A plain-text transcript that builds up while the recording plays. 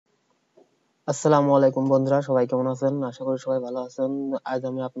আসসালামু আলাইকুম বন্ধুরা, সবাই কেমন আছেন? আশা করি সবাই ভালো আছেন। আজ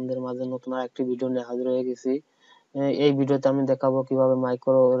আমি আপনাদের মাঝে নতুন আরেকটি ভিডিও নিয়ে হাজির হয়ে গেছি। এই ভিডিওতে আমি দেখাবো কিভাবে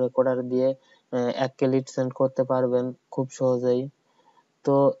মাইক্রো রেকর্ডার দিয়ে 1K লিড সেন্ড করতে পারবেন খুব সহজেই।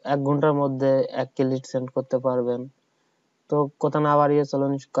 তো 1 ঘন্টার মধ্যে 1K লিড সেন্ড করতে পারবেন। তো কথা না বাড়িয়ে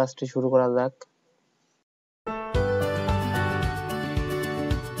চলুন কাজটি শুরু করা যাক।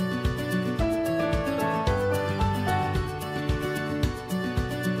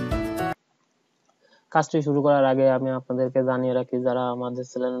 কাজটি শুরু করার আগে আমি আপনাদেরকে জানিয়ে রাখি, যারা আমাদের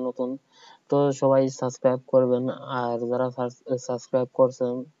চ্যানেলে নতুন তো সবাই সাবস্ক্রাইব করবেন, আর যারা সাবস্ক্রাইব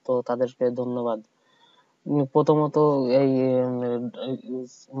করছেন তো তাদেরকে ধন্যবাদ। প্রথমত এই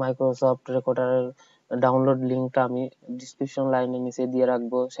মাইক্রোসফট রেকর্ডারের ডাউনলোড লিঙ্কটা আমি ডিসক্রিপশন লাইনের নিচে দিয়ে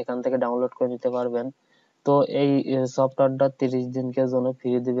রাখবো, সেখান থেকে ডাউনলোড করে নিতে পারবেন। তো এই সফটওয়্যারটা 30 দিনের জন্য ফ্রি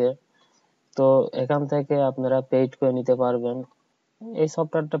দিবে। তো এখান থেকে আপনারা পেইড করে নিতে পারবেন। এই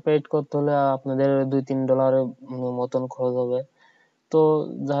সফটওয়্যারটা পেইড করতে হলে আপনাদের $2-3 মতন খরচ হবে। তো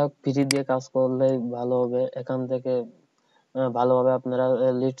যাই হোক, ফ্রি দিয়ে কাজ করলে ভালো হবে। এখান থেকে ভালোভাবে আপনারা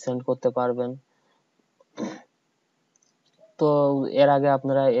লিড সেন্ড করতে পারবেন। তো এর আগে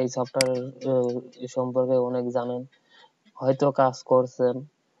আপনারা এই সফটওয়্যার সম্পর্কে অনেক জানেন, হয়তো কাজ করছেন।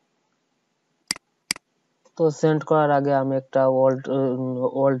 তো সেন্ড করার আগে আমি একটা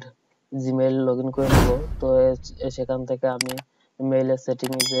ওল্ড জিমেইল লগ ইন করে নেব। তো সেখান থেকে আমি মেইলের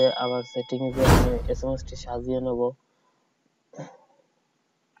সেটিংসে আমি এসএমএস টি সাজিয়ে নেব।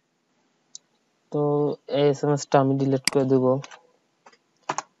 তো এই এসএমএস টা আমি ডিলিট করে দেব।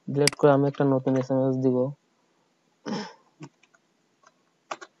 ডিলিট করে আমি একটা নতুন এসএমএস দিব।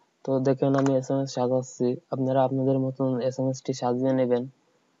 তো দেখেন আমি এসএমএস সাজাচ্ছি, আপনারা আপনাদের মতন এসএমএস টি সাজিয়ে নেবেন।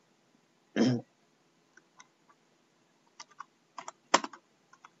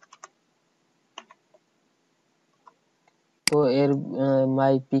 তো এর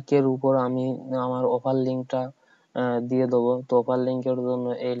মাই পিকের উপর আমি আমার অফার লিঙ্কটা দিয়ে দেবো। তো অফার লিঙ্কের জন্য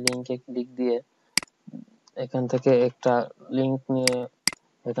এই লিঙ্কে ক্লিক দিয়ে এখান থেকে একটা লিঙ্ক নিয়ে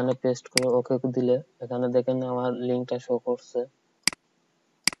এখানে পেস্ট করে ওকে দিলে এখানে দেখেন আমার লিঙ্কটা শো করছে।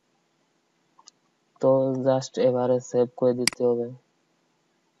 তো জাস্ট এবারে সেভ করে দিতে হবে।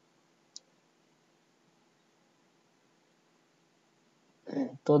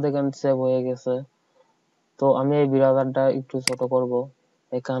 তো দেখেন সেভ হয়ে গেছে। তো আমি এই ব্রাউজারটা একটু ছোট করব।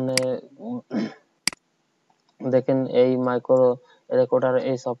 এখানে দেখেন এই মাইক্রো রেকর্ডার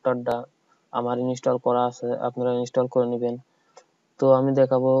এই সফটওয়্যারটা আমার ইনস্টল করা আছে, আপনারা ইনস্টল করে নেবেন। তো আমি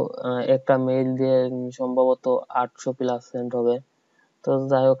দেখাবো একটা মেইল দিয়ে সম্ভবত 800+ সেন্ট হবে। তো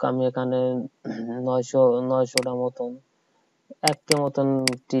যাই হোক, আমি এখানে 900টা মতন 1K মতন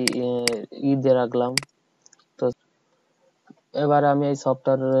দিয়ে রাখলাম। তো এবার আমি এই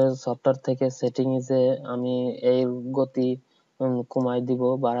সফটওয়্যার থেকে সেটিংসে আমি এই গতি কমাই দিব,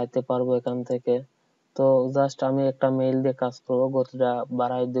 বাড়াইতে পারবো এখান থেকে। তো জাস্ট আমি একটা মেইল দিয়ে কাজ করবো, গতিটা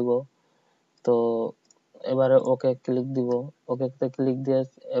বাড়াই দিব। তো এবারে ওকে ক্লিক দিব। ওকে তে ক্লিক দিয়ে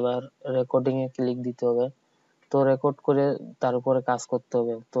এবার রেকর্ডিং এ ক্লিক দিতে হবে। তো রেকর্ড করে তার উপরে কাজ করতে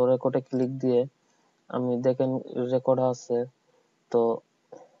হবে। তো রেকর্ডে ক্লিক দিয়ে আমি দেখেন রেকর্ড আছে। তো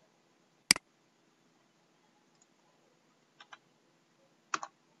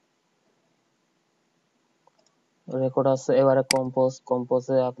রেকর্ড আছে, এবারে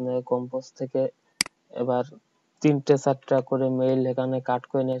কম্পোজে আপনি কম্পোজ থেকে এবার 3-4টা করে মেইল এখানে কাট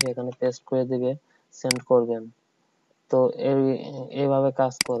করে নিয়ে এখানে পেস্ট করে দিবে, সেন্ড করবেন। তো এইভাবে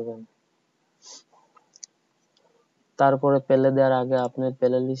কাজ করবেন। তারপরে পেলে দেওয়ার আগে আপনি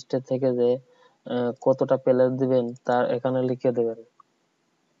প্লে লিস্টে থেকে যে কতটা প্লে দিবেন তার এখানে লিখে দেবেন।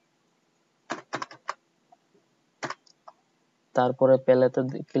 তারপরে প্লেতে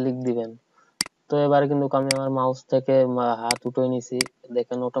ক্লিক দিবেন। তো এবার কিন্তু আমি আমার মাউস থেকে হাত উঠিয়ে নিছি।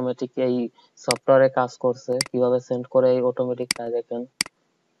 দেখেন অটোমেটিক এই সফটওয়্যারে কাজ করছে। কিভাবে সেন্ড করে এই অটোমেটিক কাজ দেখেন।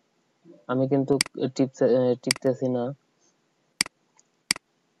 আমি কিন্তু টিপতেছি না।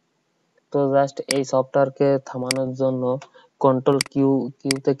 তো জাস্ট এই সফটওয়্যারকে থামানোর জন্য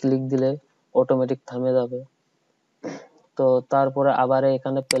কিউতে ক্লিক দিলে অটোমেটিক থামে যাবে। তো তারপরে আবার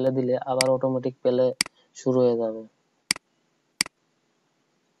এখানে পেলে দিলে আবার অটোমেটিক পেলে শুরু হয়ে যাবে।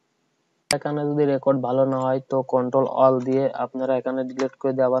 এখানে যদি রেকর্ড ভালো না হয় তো কন্ট্রোল দিয়ে আপনারা এখানে ডিলিট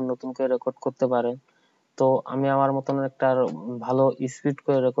করে দিয়ে আবার নতুন করে রেকর্ড করতে পারেন। তো আমি আমার মতন একটা ভালো স্পিড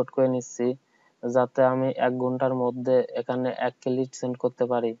করে রেকর্ড করে নিচ্ছি, যাতে আমি 1 ঘন্টার মধ্যে এখানে 1K লিড সেন্ড করতে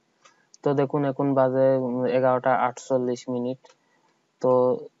পারি। তো দেখুন এখন বাজে 11টা 48 মিনিট। তো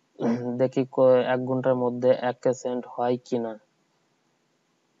দেখি 1 ঘন্টার মধ্যে 1K সেন্ড হয় কিনা।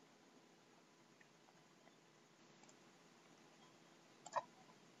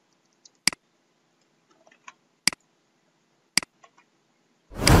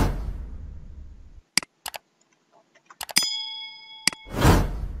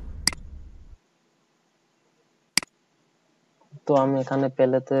 তো আমি এখানে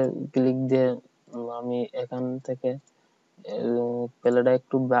পেলেতে ক্লিক দিয়ে আমি এখান থেকে পেলেটা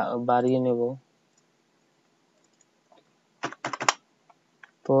একটু বাড়িয়ে নেব।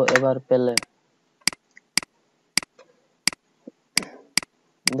 তো এবার পেলে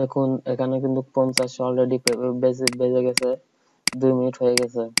দেখুন এখানে কিন্তু 50 অলরেডি বেজে গেছে, 2 মিনিট হয়ে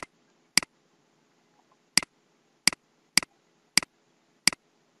গেছে।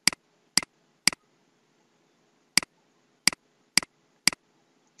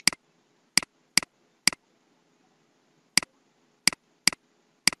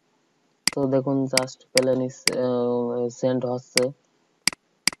 তো দেখুন জাস্ট পেলে সেন্ড হচ্ছে।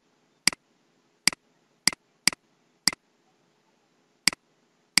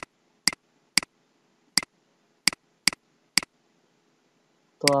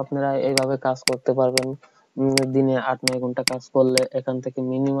 তো আপনারা এইভাবে কাজ করতে পারবেন। দিনে 8-9 ঘন্টা কাজ করলে এখান থেকে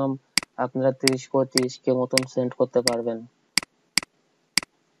মিনিমাম আপনারা 30-35 কে মতন সেন্ড করতে পারবেন।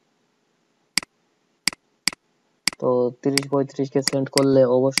 তো 30-35 কে সেন্ড করলে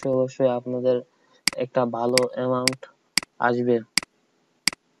অবশ্যই অবশ্যই আপনাদের একটা ভালো অ্যামাউন্ট আসবে।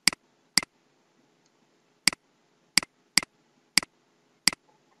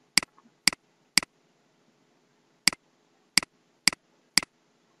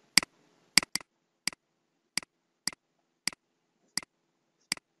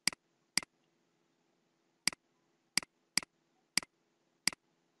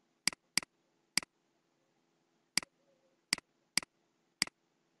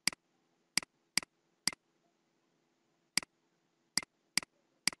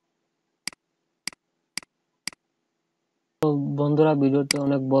 তো বন্ধুরা, ভিডিওটি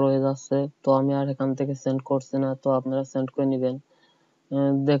অনেক বড় হয়ে যাচ্ছে, তো আমি আর এখান থেকে সেন্ড করছি না, তো আপনারা সেন্ড করে নেবেন।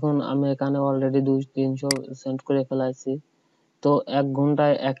 দেখুন আমি এখানে অলরেডি 200-300 সেন্ড করে ফেলাইছি। তো 1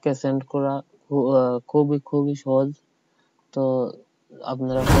 ঘন্টায় 1 কে সেন্ড করা খুবই খুবই সহজ। তো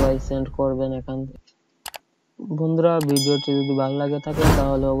আপনারা সবাই সেন্ড করবেন এখান থেকে। বন্ধুরা, ভিডিওটি যদি ভালো লাগে থাকে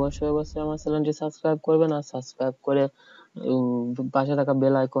তাহলে অবশ্যই অবশ্যই আমার চ্যানেলটি সাবস্ক্রাইব করবেন, আর সাবস্ক্রাইব করে পাশে থাকা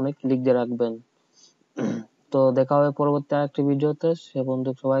বেল আইকনে ক্লিক দিয়ে রাখবেন। তো দেখা হবে পরবর্তী আরেকটি ভিডিওতে। সে বন্ধু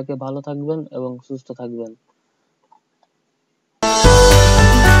সবাইকে ভালো থাকবেন এবং সুস্থ থাকবেন।